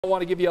I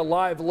want to give you a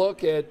live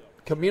look at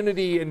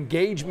community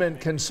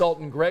engagement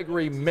consultant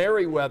Gregory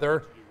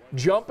Meriweather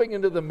jumping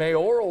into the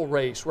mayoral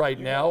race right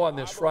now on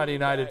this Friday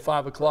night at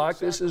 5 o'clock.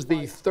 This is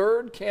the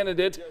third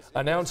candidate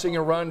announcing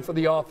a run for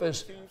the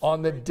office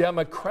on the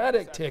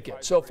Democratic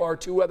ticket. So far,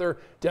 two other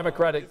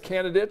Democratic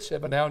candidates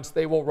have announced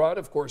they will run.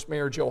 Of course,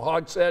 Mayor Joe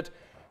Hogsett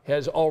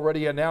has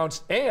already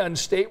announced, and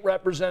State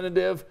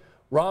Representative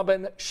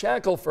Robin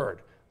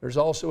Shackelford. There's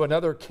also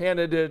another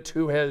candidate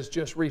who has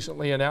just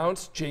recently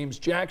announced, James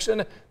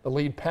Jackson, the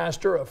lead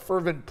pastor of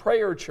Fervent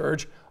Prayer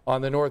Church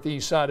on the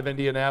northeast side of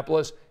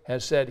Indianapolis,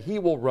 has said he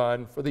will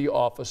run for the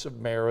office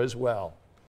of mayor as well.